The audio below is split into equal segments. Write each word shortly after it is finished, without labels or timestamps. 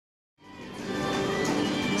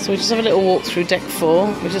So we just have a little walk through deck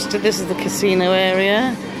 4. This is the casino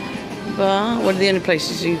area bar, one of the only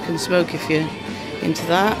places you can smoke if you're into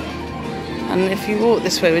that. And if you walk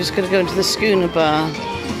this way, we're just going to go into the Schooner Bar,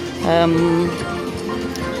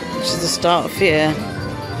 which is the start of here,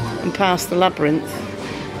 and past the Labyrinth,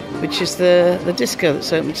 which is the disco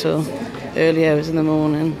that's open till early hours in the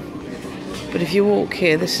morning. But if you walk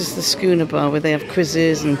here, this is the Schooner Bar, where they have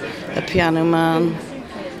quizzes and a piano man,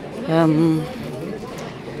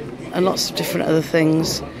 and lots of different other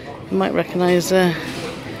things. You might recognise the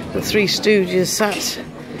Three Stooges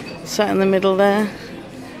sat in the middle there.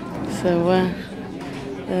 So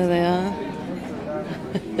there they are.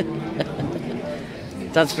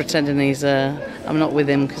 Dad's pretending he's I'm not with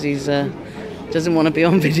him because he's doesn't want to be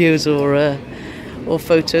on videos or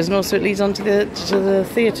photos, and also it leads on to the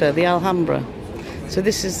theatre, the Alhambra. So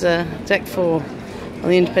this is deck 4 on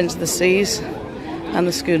the Independence of the Seas and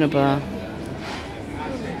the Schooner Bar.